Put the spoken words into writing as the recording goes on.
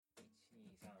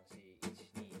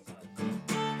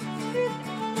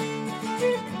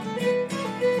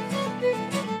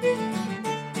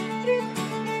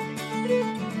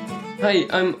Hi,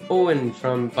 I'm Owen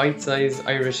from Bite Size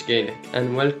Irish Gaelic,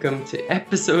 and welcome to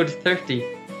episode 30,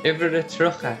 Ivra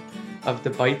Trucha, of the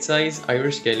Bite Size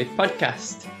Irish Gaelic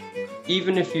podcast.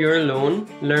 Even if you're alone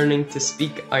learning to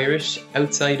speak Irish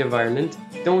outside of Ireland,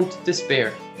 don't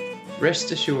despair.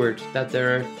 Rest assured that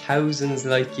there are thousands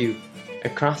like you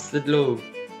across the globe,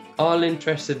 all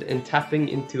interested in tapping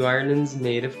into Ireland's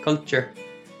native culture.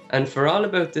 And for all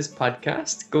about this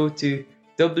podcast, go to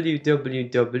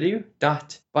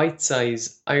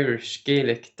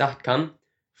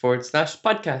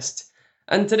www.bitesizeirishgaelic.com/podcast.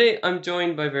 And today I'm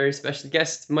joined by a very special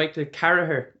guest, Michael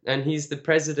Carraher, and he's the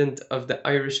president of the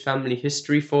Irish Family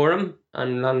History Forum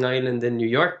on Long Island in New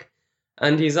York.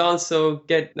 And he's also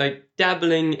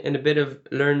dabbling in a bit of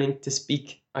learning to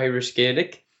speak Irish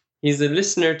Gaelic. He's a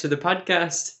listener to the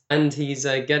podcast, and he's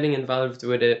getting involved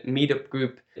with a meetup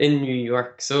group in New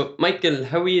York. So, Michael,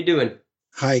 how are you doing?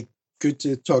 Hi, good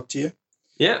to talk to you.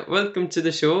 Yeah, welcome to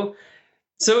the show.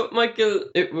 So, Michael,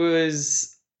 it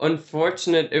was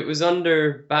unfortunate. It was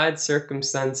under bad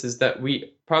circumstances that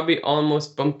we probably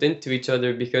almost bumped into each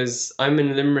other, because I'm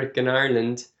in Limerick in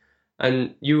Ireland,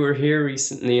 and you were here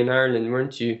recently in Ireland,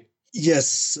 weren't you?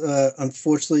 Yes,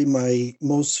 unfortunately, my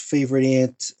most favorite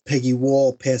aunt, Peggy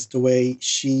Wall, passed away.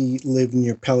 She lived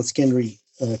near Pallaskenry,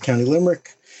 County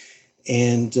Limerick.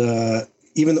 And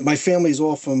even though my family is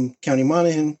all from County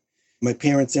Monaghan, my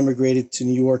parents immigrated to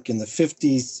New York in the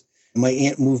 50s. My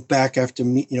aunt moved back after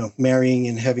marrying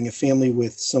and having a family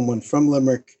with someone from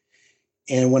Limerick.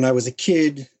 And when I was a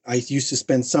kid, I used to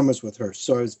spend summers with her.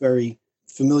 So I was very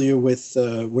familiar with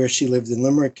where she lived in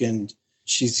Limerick, and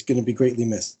she's going to be greatly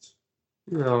missed.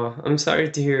 Oh, I'm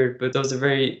sorry to hear it, but those are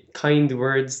very kind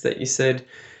words that you said.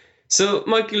 So,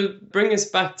 Michael, bring us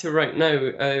back to right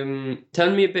now. Tell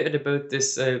me a bit about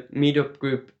this meetup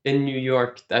group in New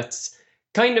York that's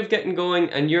kind of getting going,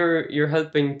 and you're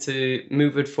helping to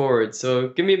move it forward. So,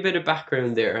 give me a bit of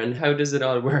background there, and how does it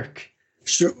all work?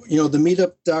 Sure. The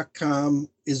meetup.com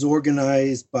is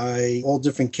organized by all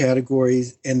different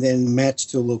categories and then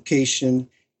matched to a location.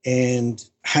 And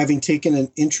having taken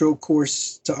an intro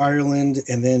course to Ireland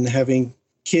and then having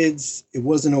kids, it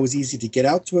wasn't always easy to get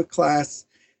out to a class.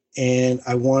 And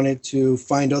I wanted to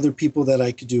find other people that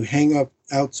I could do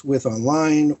hangouts with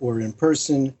online or in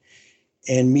person.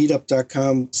 And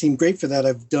meetup.com seemed great for that.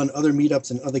 I've done other meetups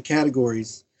in other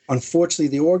categories. Unfortunately,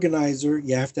 the organizer,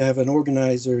 you have to have an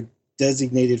organizer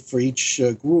designated for each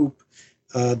group.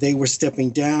 They were stepping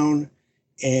down,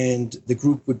 and the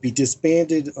group would be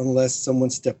disbanded unless someone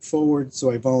stepped forward.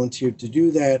 So I volunteered to do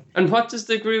that. And what does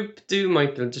the group do,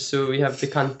 Michael, just so we have the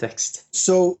context?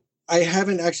 So I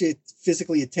haven't actually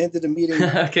physically attended a meeting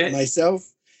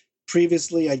myself.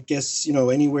 Previously, I guess,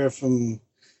 anywhere from,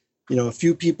 a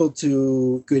few people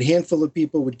to a good handful of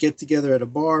people would get together at a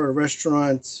bar or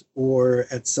restaurant or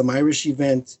at some Irish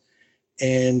event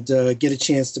and get a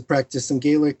chance to practice some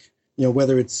Gaelic,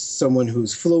 whether it's someone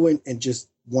who's fluent and just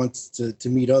wants to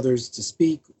meet others to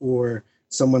speak, or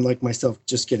someone like myself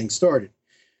just getting started.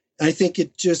 I think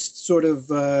it just sort of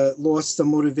lost some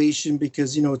motivation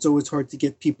because, it's always hard to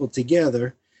get people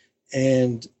together.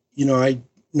 And, I'm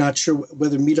not sure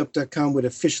whether meetup.com would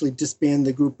officially disband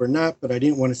the group or not, but I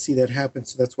didn't want to see that happen.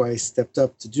 So that's why I stepped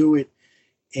up to do it.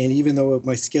 And even though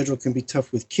my schedule can be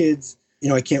tough with kids,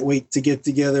 I can't wait to get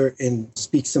together and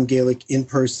speak some Gaelic in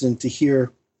person, to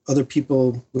hear other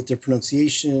people with their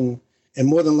pronunciation. And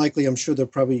more than likely, I'm sure they're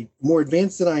probably more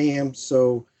advanced than I am.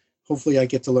 So hopefully I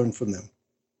get to learn from them.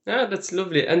 Ah, that's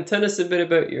lovely. And tell us a bit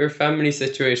about your family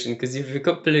situation, because you have a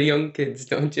couple of young kids,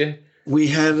 don't you? We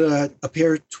had a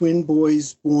pair of twin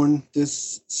boys born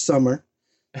this summer.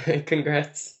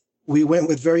 Congrats. We went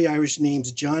with very Irish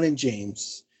names, John and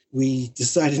James. We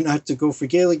decided not to go for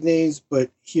Gaelic names, but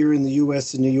here in the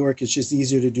U.S. and New York, it's just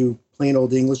easier to do plain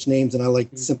old English names, and I like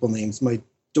simple names. My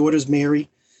daughter's Mary,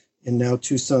 and now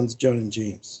two sons, John and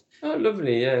James. Oh,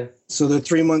 lovely, yeah. So they're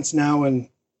 3 months now and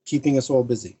keeping us all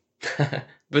busy.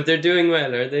 But they're doing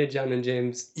well, are they, John and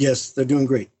James? Yes, they're doing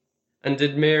great. And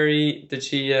did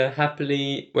she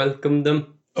happily welcome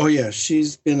them? Oh, yeah,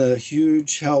 she's been a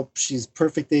huge help. She's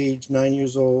perfect age, 9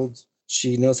 years old.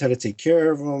 She knows how to take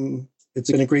care of them.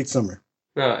 It's been a great summer.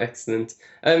 Oh, excellent.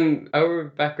 Our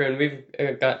background, we've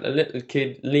got a little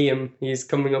kid, Liam. He's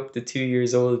coming up to 2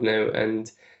 years old now,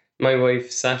 and my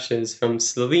wife, Sasha, is from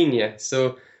Slovenia.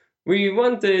 So we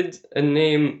wanted a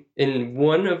name in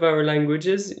one of our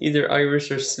languages, either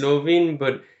Irish or Slovene,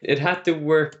 but it had to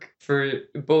work for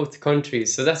both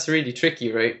countries. So that's really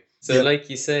tricky, right? So Yep. Like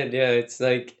you said, yeah, it's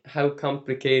like, how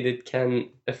complicated can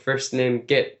a first name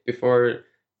get before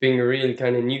being a real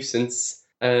kind of nuisance?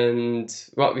 And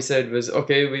what we said was,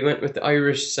 okay, we went with the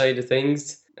Irish side of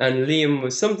things. And Liam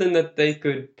was something that they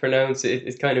could pronounce.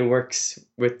 It kind of works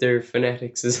with their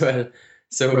phonetics as well.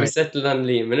 So we settled on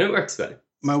Liam, and it works well.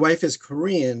 My wife is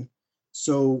Korean,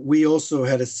 so we also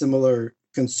had a similar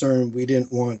concern. We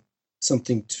didn't want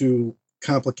something too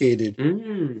complicated.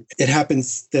 It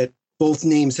happens that both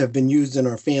names have been used in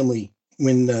our family.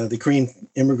 When the Korean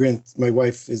immigrant, my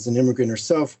wife is an immigrant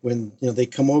herself, when they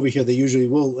come over here, they usually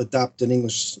will adopt an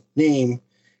English name,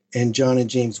 and John and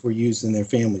James were used in their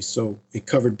family. So it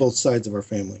covered both sides of our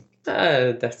family.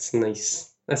 That's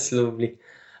nice. That's lovely.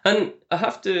 And I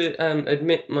have to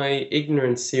admit my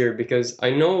ignorance here, because I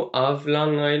know of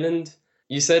Long Island.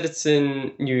 You said it's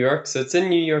in New York, so it's in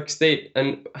New York State.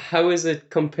 And how is it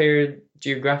compared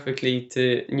geographically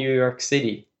to New York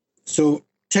City? So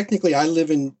technically, I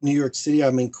live in New York City.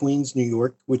 I'm in Queens, New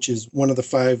York, which is one of the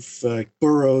 5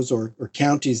 boroughs or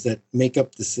counties that make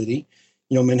up the city.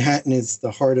 Manhattan is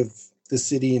the heart of the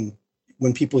city. And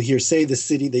when people say the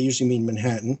city, they usually mean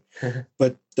Manhattan.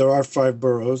 But there are 5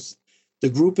 boroughs. The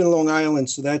group in Long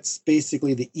Island, so that's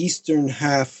basically the eastern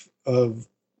half of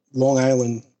Long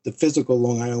Island. The physical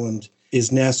Long Island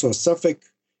is Nassau, Suffolk,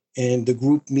 and the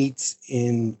group meets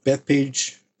in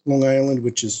Bethpage, Long Island,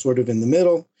 which is sort of in the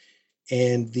middle.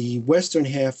 And the western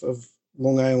half of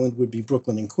Long Island would be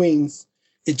Brooklyn and Queens.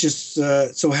 It just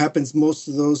so happens most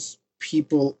of those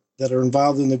people that are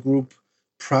involved in the group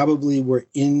probably were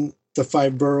in the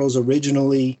 5 boroughs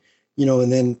originally,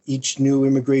 and then each new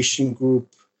immigration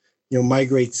group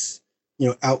migrates,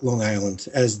 out Long Island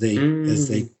as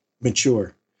they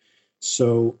mature.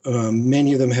 So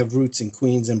many of them have roots in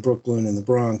Queens and Brooklyn and the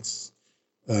Bronx,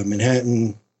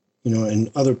 Manhattan,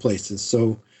 and other places.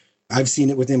 So I've seen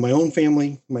it within my own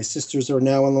family. My sisters are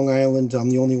now on Long Island. I'm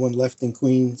the only one left in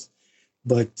Queens.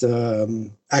 But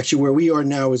actually where we are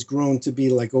now has grown to be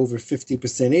like over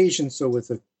 50% Asian. So with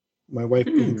my wife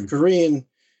being Korean,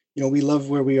 we love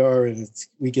where we are, and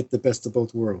we get the best of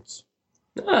both worlds.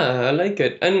 I like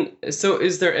it. And so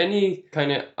is there any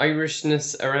kind of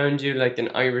Irishness around you, like an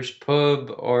Irish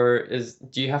pub, or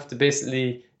do you have to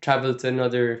basically travel to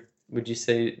another, would you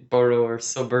say, borough or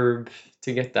suburb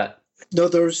to get that? No,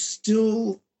 there's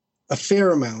still a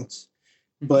fair amount,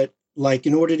 but like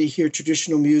in order to hear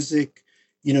traditional music,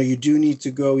 you do need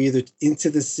to go either into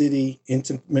the city,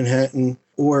 into Manhattan,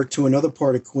 or to another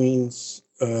part of Queens,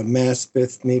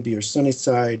 Maspeth maybe, or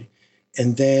Sunnyside.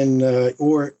 And then,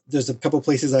 or there's a couple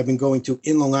places I've been going to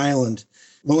in Long Island.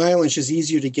 Long Island's just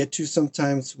easier to get to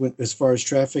sometimes as far as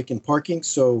traffic and parking.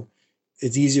 So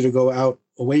it's easier to go out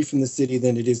away from the city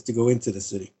than it is to go into the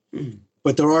city.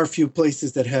 But there are a few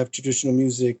places that have traditional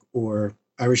music or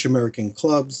Irish American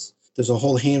clubs. There's a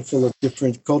whole handful of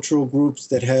different cultural groups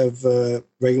that have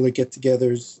regular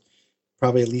get-togethers,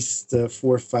 probably at least 4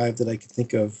 or 5 that I can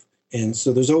think of. And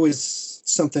so there's always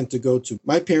something to go to.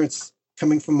 My parents,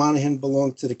 coming from Monaghan,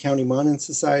 belong to the County Monaghan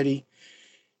Society.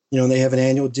 They have an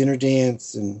annual dinner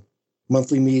dance and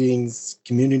monthly meetings,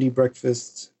 community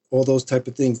breakfasts, all those type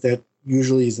of things. That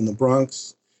usually is in the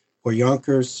Bronx or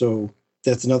Yonkers. So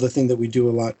that's another thing that we do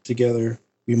a lot together.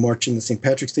 We march in the St.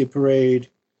 Patrick's Day Parade.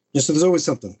 So there's always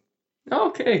something.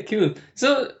 Okay, cool.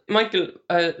 So, Michael,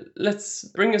 let's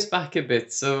bring us back a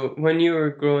bit. So when you were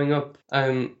growing up,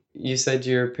 you said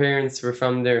your parents were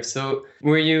from there. So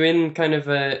were you in kind of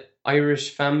a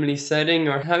Irish family setting,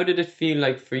 or how did it feel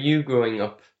like for you growing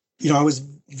up? I was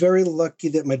very lucky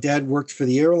that my dad worked for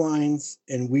the airlines,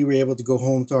 and we were able to go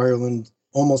home to Ireland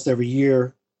almost every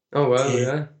year. Oh, wow,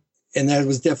 yeah. And that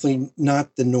was definitely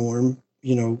not the norm.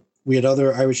 We had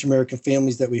other Irish American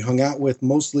families that we hung out with,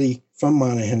 mostly from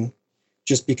Monaghan,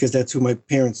 just because that's who my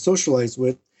parents socialized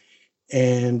with.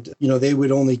 And, they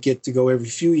would only get to go every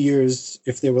few years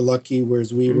if they were lucky,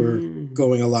 whereas we were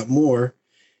going a lot more.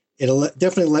 It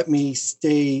definitely let me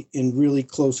stay in really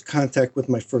close contact with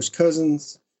my first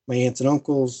cousins, my aunts and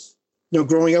uncles.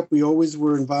 Growing up, we always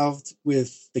were involved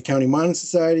with the County Monaghan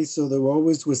Society, so there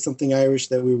always was something Irish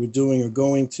that we were doing or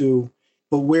going to.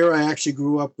 But where I actually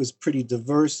grew up was pretty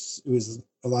diverse. It was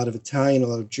a lot of Italian, a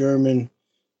lot of German,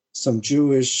 some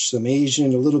Jewish, some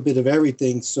Asian, a little bit of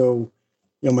everything. So,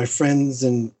 my friends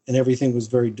and everything was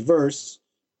very diverse.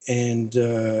 And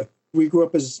we grew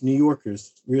up as New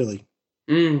Yorkers, really.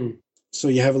 So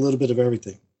you have a little bit of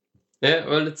everything. Yeah,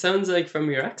 well, it sounds like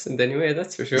from your accent anyway,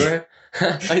 that's for sure.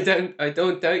 I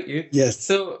don't doubt you. Yes.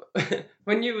 So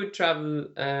when you would travel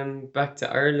back to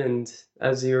Ireland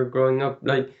as you were growing up,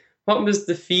 like, what was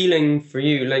the feeling for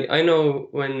you? Like, I know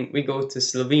when we go to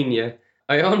Slovenia,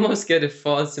 I almost get a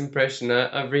false impression.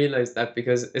 I've realized that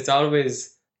because it's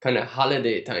always kind of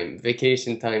holiday time,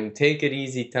 vacation time, take it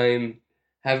easy time,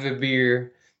 have a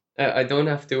beer. I don't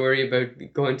have to worry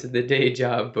about going to the day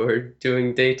job or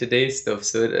doing day-to-day stuff,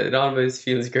 so it always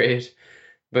feels great.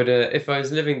 But if I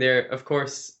was living there, of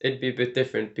course, it'd be a bit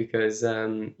different because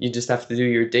you just have to do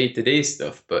your day-to-day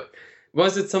stuff. But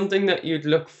was it something that you'd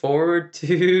look forward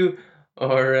to,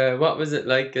 or what was it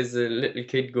like as a little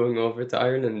kid going over to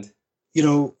Ireland? You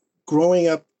know, growing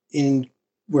up in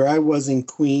where I was in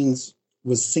Queens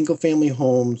was single-family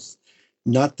homes,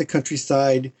 not the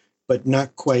countryside, but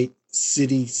not quite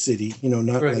city, you know,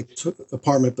 not Right. like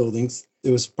apartment buildings.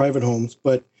 It was private homes,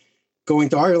 but going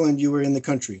to Ireland, you were in the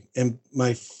country, and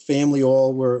my family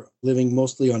all were living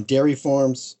mostly on dairy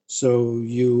farms. So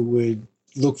you would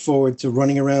look forward to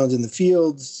running around in the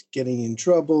fields, getting in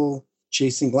trouble,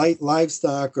 chasing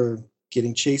livestock, or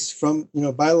getting chased from, you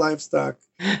know, by livestock.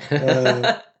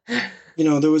 You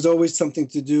know, there was always something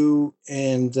to do,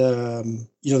 and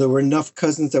you know, there were enough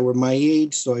cousins that were my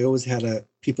age, so I always had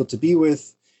people to be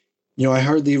with. You know, I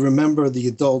hardly remember the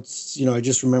adults. You know, I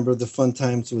just remember the fun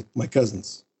times with my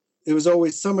cousins. It was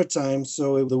always summertime,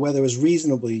 so the weather was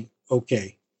reasonably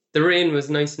okay. The rain was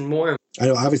nice and warm. I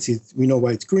know, obviously, we know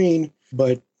why it's green,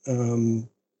 but, you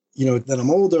know, that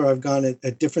I'm older, I've gone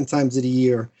at different times of the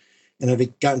year, and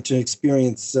I've gotten to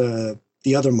experience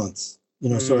the other months, you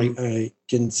know, so I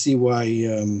can see why,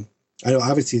 I know,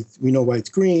 obviously, we know why it's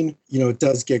green, you know, it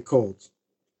does get cold.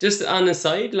 Just on a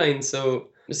sideline, so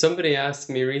somebody asked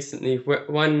me recently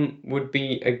when would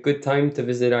be a good time to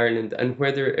visit Ireland and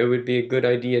whether it would be a good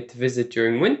idea to visit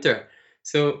during winter.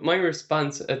 So my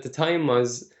response at the time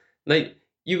was like,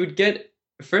 you would get,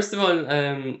 first of all,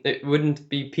 it wouldn't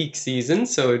be peak season,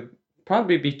 so it'd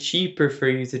probably be cheaper for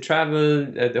you to travel.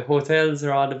 The hotels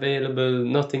are all available,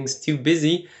 nothing's too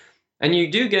busy. And you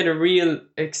do get a real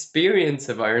experience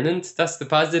of Ireland. That's the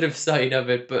positive side of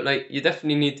it. But like, you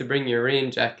definitely need to bring your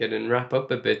rain jacket and wrap up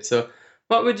a bit. So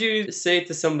what would you say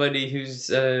to somebody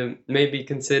who's maybe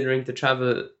considering to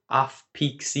travel off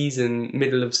peak season,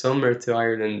 middle of summer to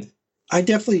Ireland? I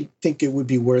definitely think it would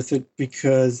be worth it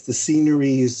because the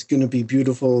scenery is going to be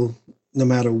beautiful no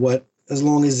matter what, as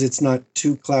long as it's not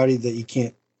too cloudy that you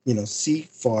can't, you know, see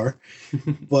far.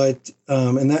 But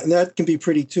and that can be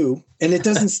pretty too. And it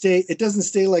doesn't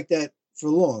stay like that for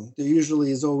long. There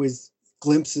usually is always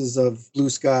glimpses of blue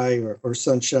sky or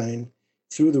sunshine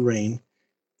through the rain.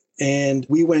 And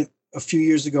we went a few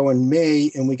years ago in May,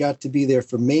 and we got to be there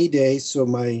for May Day. So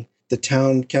the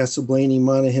town, Castleblaney,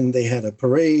 Monaghan, they had a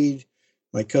parade.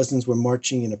 My cousins were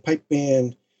marching in a pipe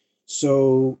band.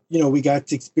 So, you know, we got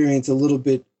to experience a little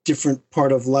bit different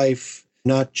part of life,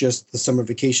 not just the summer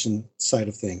vacation side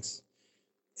of things.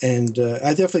 And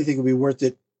I definitely think it would be worth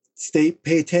it.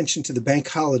 Pay attention to the bank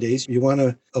holidays. You want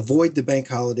to avoid the bank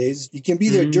holidays. You can be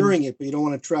there during it, but you don't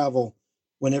want to travel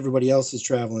when everybody else is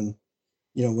traveling,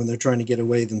 you know, when they're trying to get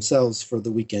away themselves for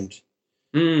the weekend.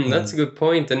 That's a good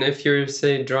point. And if you're,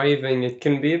 say, driving, it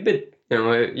can be a bit, you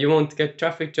know, you won't get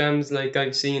traffic jams like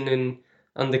I've seen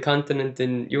on the continent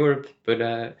in Europe, but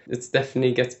it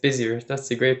definitely gets busier. That's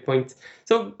a great point.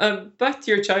 So back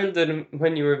to your childhood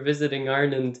when you were visiting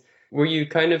Ireland, were you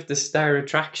kind of the star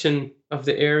attraction of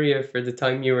the area for the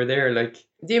time you were there? Like,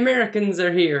 the Americans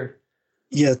are here.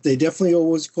 Yeah, they definitely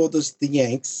always called us the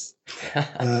Yanks.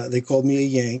 They called me a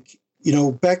Yank. You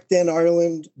know, back then,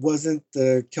 Ireland wasn't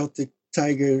the Celtic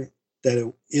tiger that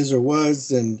it is or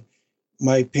was. And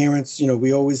my parents, you know,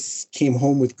 we always came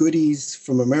home with goodies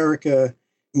from America.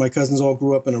 My cousins all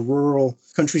grew up in a rural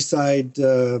countryside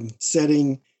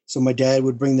setting. So my dad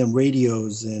would bring them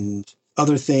radios and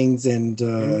other things. And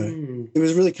it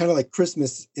was really kind of like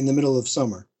Christmas in the middle of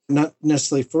summer. Not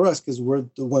necessarily for us because we're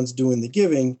the ones doing the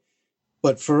giving.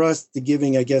 But for us, the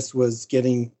giving, I guess, was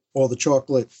getting all the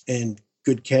chocolate and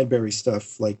good Cadbury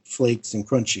stuff like flakes and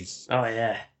crunchies. Oh,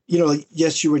 yeah. You know,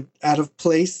 yes, you were out of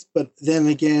place, but then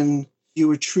again, you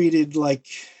were treated like,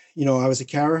 you know, I was a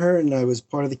Carraher and I was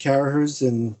part of the Carrahers,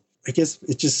 and I guess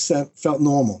it just felt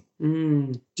normal.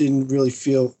 Didn't really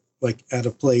feel like out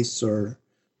of place or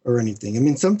anything. I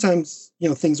mean, sometimes, you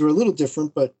know, things were a little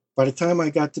different, but by the time I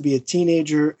got to be a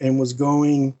teenager and was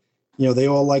going, you know, they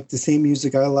all liked the same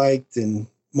music I liked, and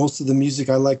most of the music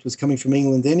I liked was coming from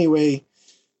England anyway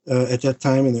at that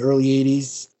time in the early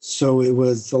 80s. So it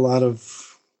was a lot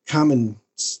of common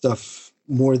stuff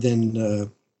more than, you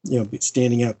know,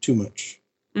 standing out too much.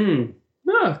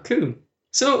 Oh, cool.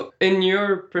 So in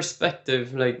your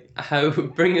perspective, like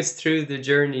bring us through the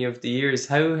journey of the years.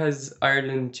 How has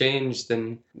Ireland changed,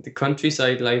 and the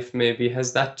countryside life maybe,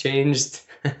 has that changed?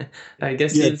 I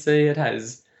guess you'd say it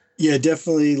has. Yeah,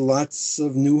 definitely lots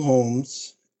of new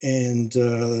homes and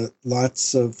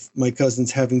lots of my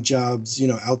cousins having jobs, you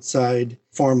know, outside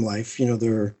farm life. You know,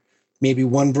 they're maybe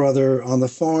one brother on the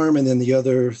farm, and then the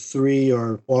other three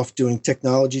are off doing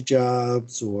technology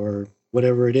jobs or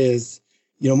whatever it is.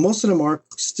 Most of them are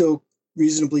still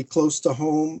reasonably close to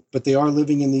home, but they are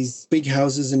living in these big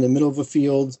houses in the middle of a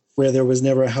field where there was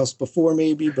never a house before,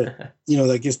 maybe. But,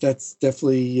 I guess that's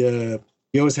definitely,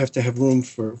 you always have to have room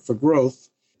for growth.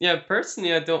 Yeah,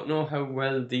 personally, I don't know how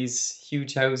well these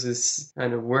huge houses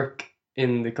kind of work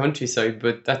in the countryside,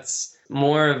 but that's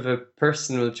more of a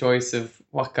personal choice of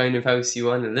what kind of house you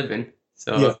want to live in.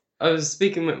 So yeah. I was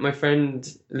speaking with my friend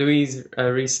Louise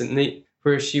recently,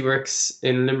 where she works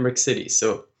in Limerick City.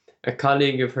 So a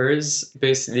colleague of hers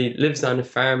basically lives on a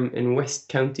farm in West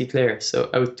County Clare, so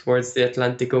out towards the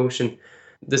Atlantic Ocean.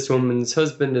 This woman's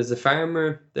husband is a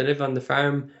farmer. They live on the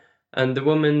farm, and the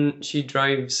woman, she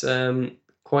drives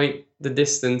quite the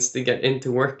distance to get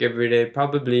into work every day,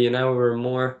 probably an hour or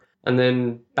more, and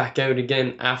then back out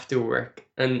again after work.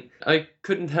 And I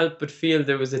couldn't help but feel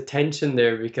there was a tension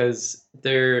there, because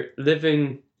they're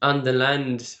living on the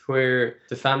land where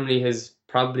the family has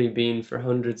probably been for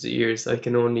hundreds of years, I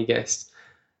can only guess.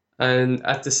 And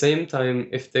at the same time,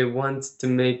 if they want to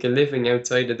make a living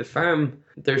outside of the farm,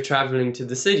 they're traveling to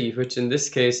the city, which in this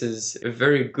case is a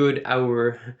very good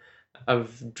hour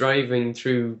of driving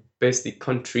through basically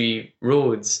country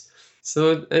roads.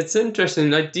 So it's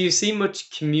interesting. Like, do you see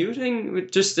much commuting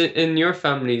just in your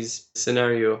family's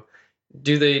scenario?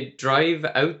 Do they drive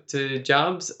out to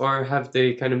jobs, or have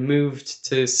they kind of moved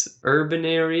to urban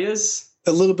areas?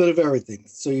 A little bit of everything.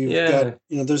 So you've got,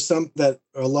 there's some that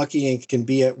are lucky and can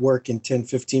be at work in 10,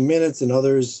 15 minutes, and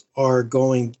others are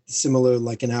going similar,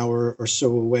 like an hour or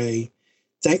so away.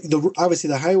 Obviously,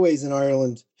 the highways in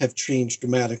Ireland have changed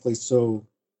dramatically. So,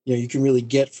 you can really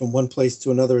get from one place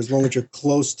to another as long as you're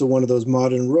close to one of those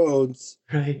modern roads.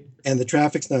 Right. And the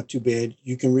traffic's not too bad.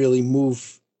 You can really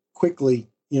move quickly,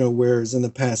 whereas in the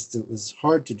past it was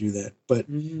hard to do that. But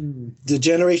the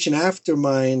generation after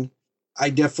mine, I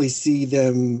definitely see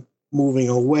them moving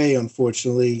away,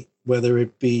 unfortunately, whether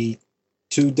it be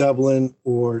to Dublin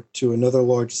or to another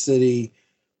large city,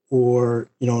 or,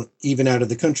 even out of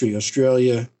the country,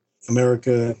 Australia,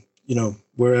 America,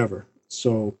 wherever.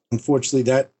 So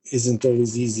unfortunately, that isn't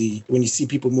always easy when you see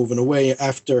people moving away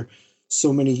after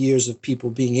so many years of people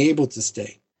being able to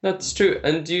stay. That's true.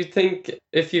 And do you think,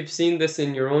 if you've seen this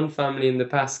in your own family in the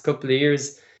past couple of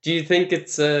years, do you think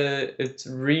it's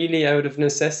really out of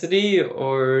necessity,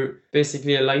 or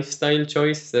basically a lifestyle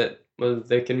choice that, well,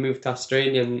 they can move to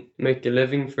Australia and make a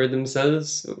living for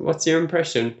themselves? What's your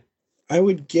impression? I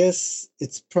would guess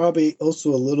it's probably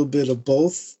also a little bit of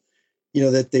both,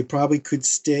 that they probably could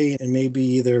stay and maybe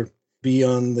either be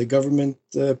on the government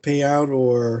payout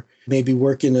or maybe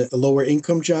work in a lower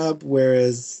income job.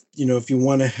 Whereas, if you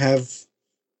want to have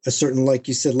a certain, like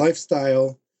you said,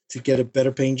 lifestyle to get a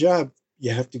better paying job,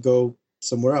 you have to go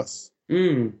somewhere else.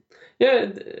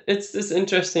 Yeah, it's this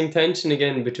interesting tension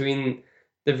again between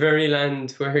the very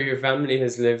land where your family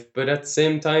has lived, but at the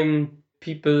same time,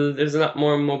 there's a lot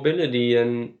more mobility,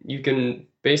 and you can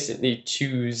basically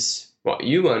choose what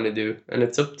you want to do, and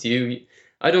it's up to you.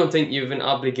 I don't think you have an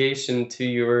obligation to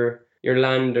your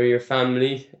land or your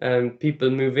family. People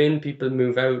move in, people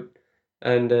move out,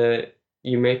 and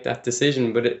you make that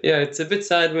decision. But it's a bit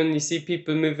sad when you see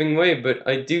people moving away. But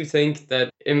I do think that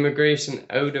immigration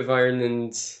out of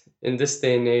Ireland in this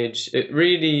day and age, it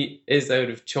really is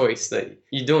out of choice. Like,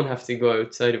 you don't have to go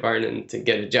outside of Ireland to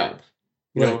get a job,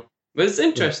 you know. But it's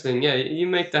interesting. Yeah, you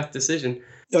make that decision.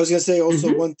 I was going to say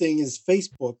also one thing is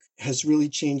Facebook has really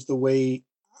changed the way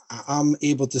I'm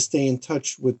able to stay in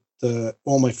touch with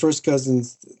all my first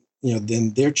cousins,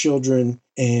 then their children.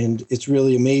 And it's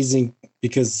really amazing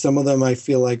because some of them, I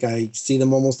feel like I see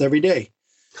them almost every day.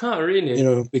 Oh,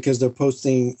 really? Because they're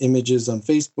posting images on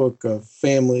Facebook of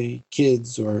family,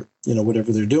 kids, or,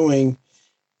 whatever they're doing.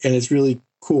 And it's really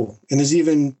cool. And there's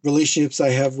even relationships I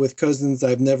have with cousins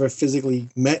I've never physically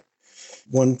met.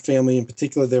 One family in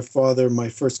particular, their father, my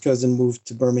first cousin, moved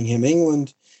to Birmingham,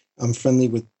 England. I'm friendly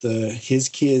with his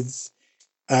kids.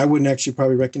 I wouldn't actually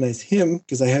probably recognize him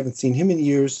because I haven't seen him in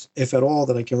years, if at all,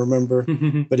 that I can remember.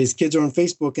 But his kids are on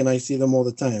Facebook and I see them all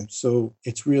the time. So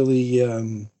it's really a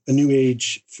new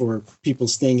age for people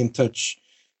staying in touch.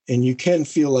 And you can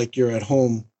feel like you're at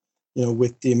home,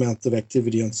 with the amount of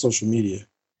activity on social media.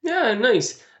 Yeah,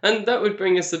 nice. And that would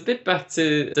bring us a bit back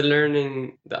to the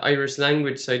learning the Irish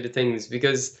language side of things,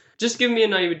 because just give me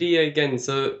an idea again.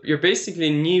 So you're basically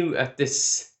new at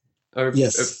this, or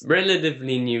yes,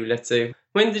 relatively new, let's say.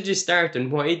 When did you start,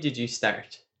 and why did you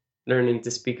start learning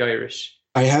to speak Irish?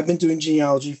 I have been doing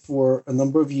genealogy for a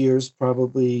number of years,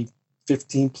 probably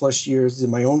 15 plus years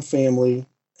in my own family.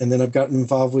 And then I've gotten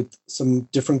involved with some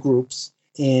different groups.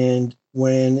 And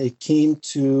when it came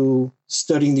to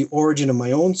studying the origin of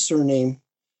my own surname,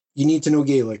 you need to know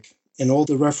Gaelic. And all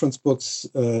the reference books,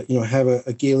 have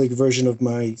a Gaelic version of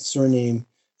my surname,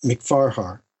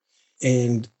 McFarhar.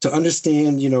 And to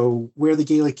understand, where the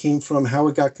Gaelic came from, how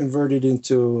it got converted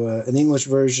into an English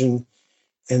version,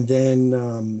 and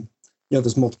then,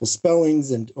 there's multiple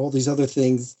spellings and all these other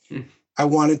things. I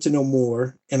wanted to know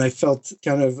more, and I felt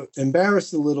kind of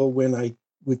embarrassed a little when I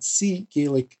would see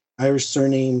Gaelic Irish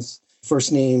surnames,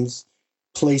 first names,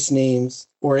 place names,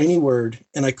 or any word,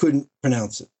 and I couldn't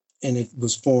pronounce it. And it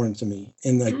was foreign to me.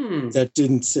 And that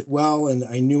didn't sit well. And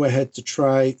I knew I had to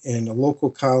try. And a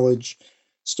local college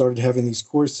started having these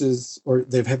courses, or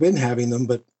they've been having them,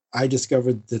 but I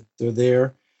discovered that they're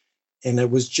there. And it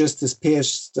was just this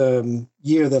past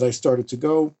year that I started to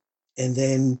go. And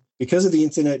then because of the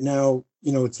internet now,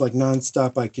 it's like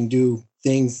nonstop. I can do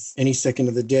things any second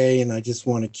of the day, and I just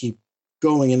want to keep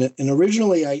going. And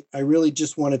originally, I really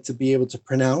just wanted to be able to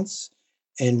pronounce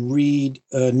and read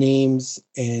names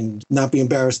and not be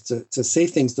embarrassed to say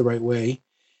things the right way.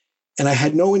 And I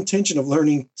had no intention of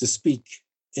learning to speak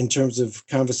in terms of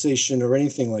conversation or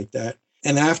anything like that.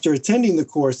 And after attending the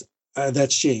course,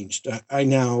 that's changed. I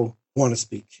now want to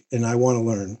speak, and I want to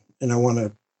learn, and I want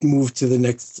to move to the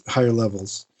next higher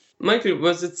levels. Michael,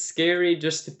 was it scary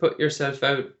just to put yourself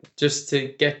out, just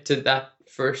to get to that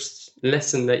first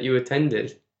lesson that you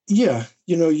attended? Yeah,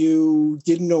 you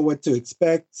didn't know what to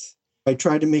expect. I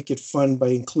tried to make it fun by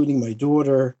including my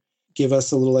daughter, give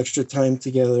us a little extra time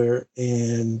together.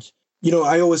 And,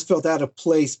 I always felt out of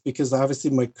place because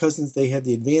obviously my cousins, they had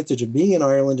the advantage of being in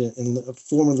Ireland and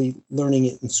formally learning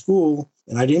it in school.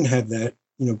 And I didn't have that,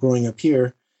 growing up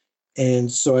here.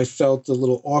 And so I felt a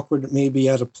little awkward, maybe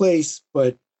out of place.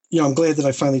 But, I'm glad that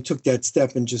I finally took that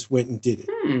step and just went and did it,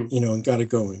 and got it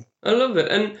going. I love it.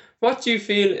 And what do you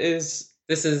feel is,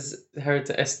 this is hard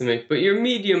to estimate, but your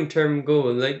medium-term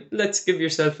goal, like, let's give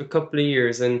yourself a couple of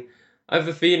years, and I have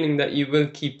a feeling that you will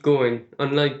keep going.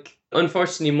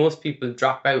 Unfortunately, most people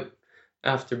drop out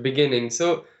after beginning.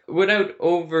 So without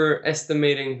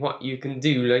overestimating what you can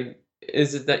do, like,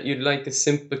 is it that you'd like a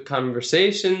simple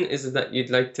conversation? Is it that you'd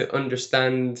like to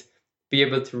understand, be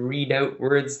able to read out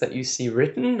words that you see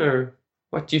written, or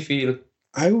what do you feel?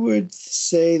 I would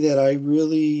say that I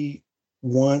really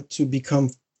want to become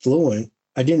fluent.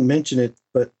 I didn't mention it,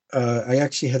 but I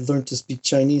actually had learned to speak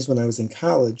Chinese when I was in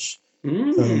college,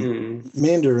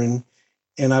 Mandarin.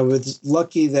 And I was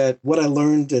lucky that what I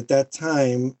learned at that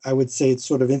time, I would say it's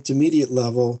sort of intermediate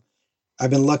level. I've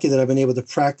been lucky that I've been able to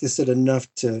practice it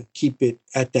enough to keep it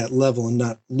at that level and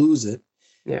not lose it.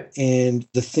 Yeah. And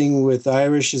the thing with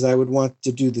Irish is I would want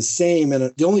to do the same.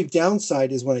 And the only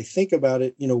downside is when I think about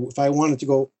it, if I wanted to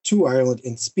go to Ireland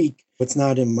and speak what's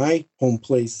not in my home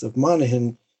place of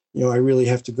Monaghan, I really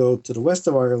have to go to the west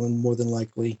of Ireland more than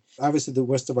likely. Obviously, the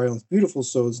west of Ireland is beautiful,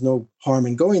 so there's no harm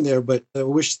in going there. But I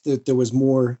wish that there was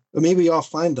more. Or maybe I'll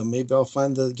find them. Maybe I'll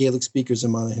find the Gaelic speakers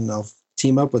in Monaghan and I'll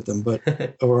team up with them.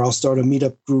 Or I'll start a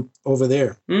meetup group over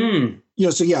there.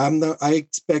 So yeah, I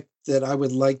expect that I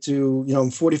would like to.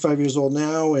 I'm 45 years old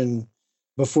now, and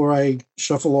before I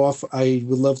shuffle off, I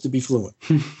would love to be fluent.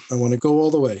 I want to go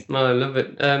all the way. Oh, I love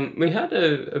it. We had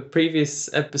a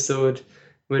previous episode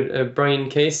with Brian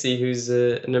Casey, who's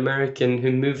an American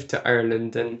who moved to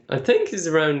Ireland, and I think he's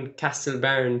around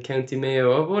Castlebarn, County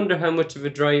Mayo. I wonder how much of a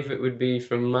drive it would be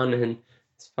from Monaghan.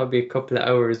 It's probably a couple of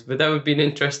hours, but that would be an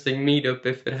interesting meetup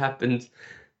if it happened.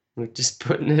 We're just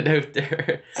putting it out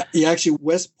there. Yeah, actually,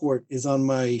 Westport is on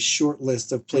my short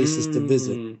list of places to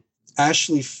visit.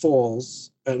 Ashley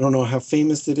Falls, I don't know how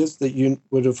famous it is that you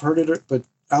would have heard it, but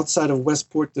outside of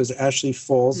Westport, there's Ashley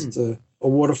Falls. It's a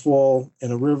waterfall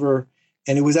and a river.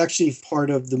 And it was actually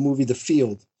part of the movie The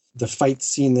Field. The fight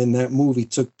scene in that movie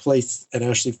took place at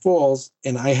Ashley Falls.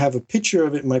 And I have a picture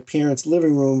of it in my parents'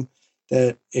 living room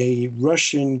that a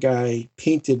Russian guy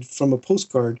painted from a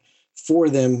postcard for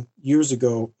them years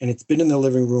ago. And it's been in the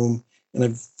living room. And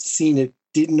I've seen it,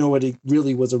 didn't know it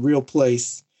really was a real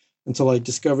place until I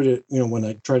discovered it, when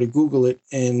I tried to Google it.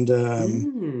 And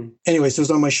anyway, so it's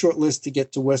on my short list to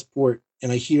get to Westport.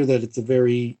 And I hear that it's a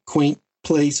very quaint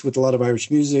place with a lot of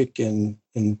Irish music and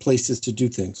places to do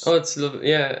things. Oh, it's lovely.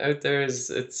 Yeah, out there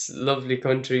it's lovely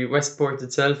country. Westport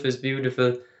itself is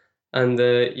beautiful. And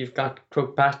you've got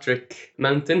Croagh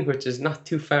Mountain, which is not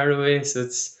too far away. So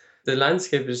the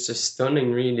landscape is just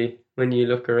stunning, really, when you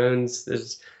look around.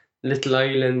 There's little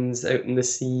islands out in the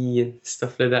sea and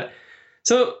stuff like that.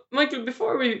 So, Michael,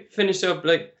 before we finish up,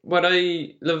 like, what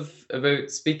I love about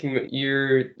speaking,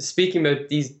 you're speaking about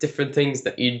these different things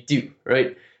that you do,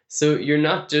 right? So you're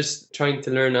not just trying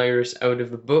to learn Irish out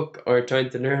of a book or trying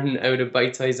to learn out of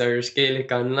Bite-Size Irish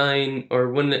Gaelic online or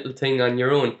one little thing on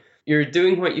your own. You're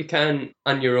doing what you can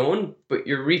on your own, but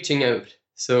you're reaching out.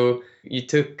 So you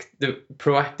took the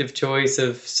proactive choice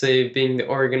of, say, being the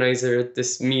organizer at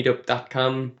this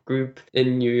meetup.com group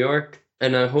in New York.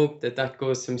 And I hope that that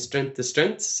goes from strength to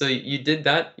strength. So you did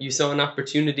that. You saw an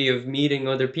opportunity of meeting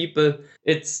other people.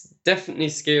 It's definitely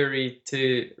scary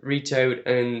to reach out.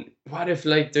 And what if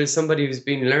like there's somebody who's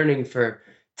been learning for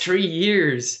 3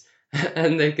 years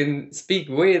and they can speak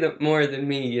way more than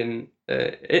me? And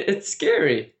it's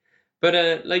scary.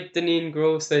 But like Deneen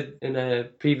Groh said in a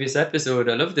previous episode,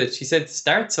 I loved it. She said,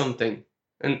 start something.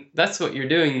 And that's what you're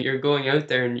doing. You're going out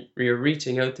there and you're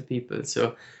reaching out to people.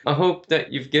 So I hope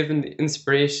that you've given the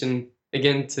inspiration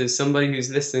again to somebody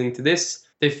who's listening to this.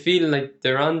 They feel like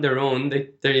they're on their own.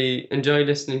 They enjoy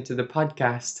listening to the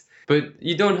podcast. But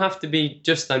you don't have to be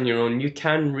just on your own. You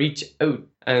can reach out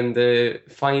and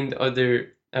find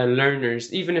other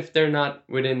learners, even if they're not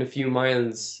within a few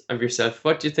miles of yourself.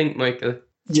 What do you think, Michael?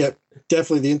 Yeah,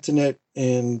 definitely the internet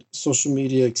and social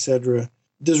media, etc.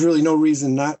 There's really no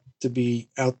reason not to be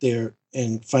out there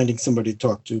and finding somebody to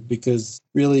talk to, because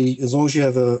really, as long as you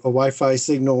have a Wi-Fi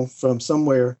signal from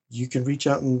somewhere, you can reach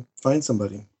out and find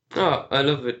somebody. Oh, I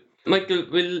love it. Michael,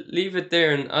 we'll leave it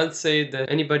there, and I'll say that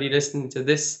anybody listening to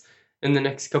this in the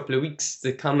next couple of weeks,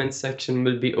 the comment section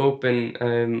will be open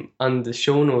on the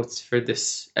show notes for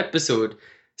this episode.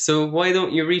 So why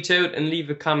don't you reach out and leave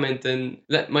a comment and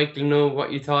let Michael know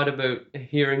what you thought about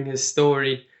hearing his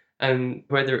story and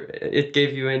whether it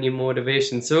gave you any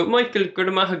motivation. So Michael,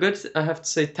 Guramahagut, I have to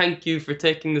say thank you for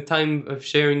taking the time of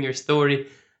sharing your story.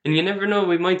 And you never know,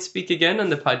 we might speak again on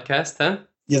the podcast, huh?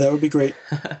 Yeah, that would be great.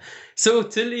 So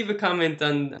to leave a comment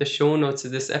on the show notes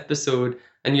of this episode,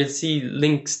 and you'll see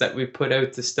links that we put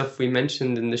out to stuff we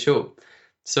mentioned in the show.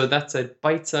 So that's at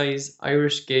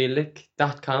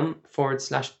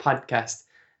bitesizeirishgaelic.com/podcast,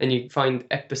 and you can find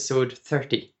episode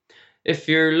 30. If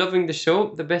you're loving the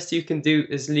show, the best you can do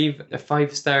is leave a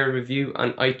 5-star review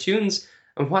on iTunes.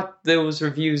 And what those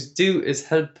reviews do is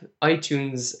help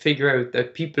iTunes figure out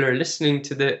that people are listening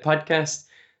to the podcast,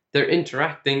 they're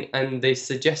interacting, and they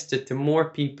suggest it to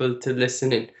more people to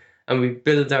listen in. And we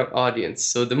build our audience.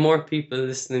 So the more people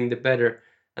listening, the better.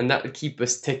 And that will keep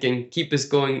us ticking, keep us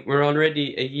going. We're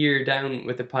already a year down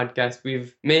with the podcast.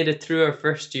 We've made it through our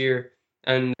first year.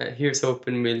 And here's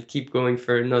hoping we'll keep going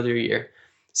for another year.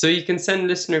 So you can send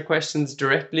listener questions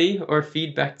directly or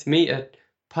feedback to me at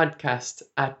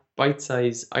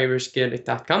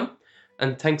podcast@bitesizeirishgaelic.com.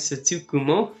 And thanks to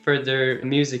Tsukumo for their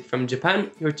music from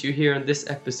Japan, which you hear on this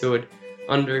episode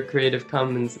under Creative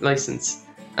Commons license.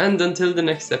 And until the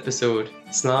next episode,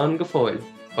 Slán go fóill.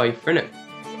 Bye for now.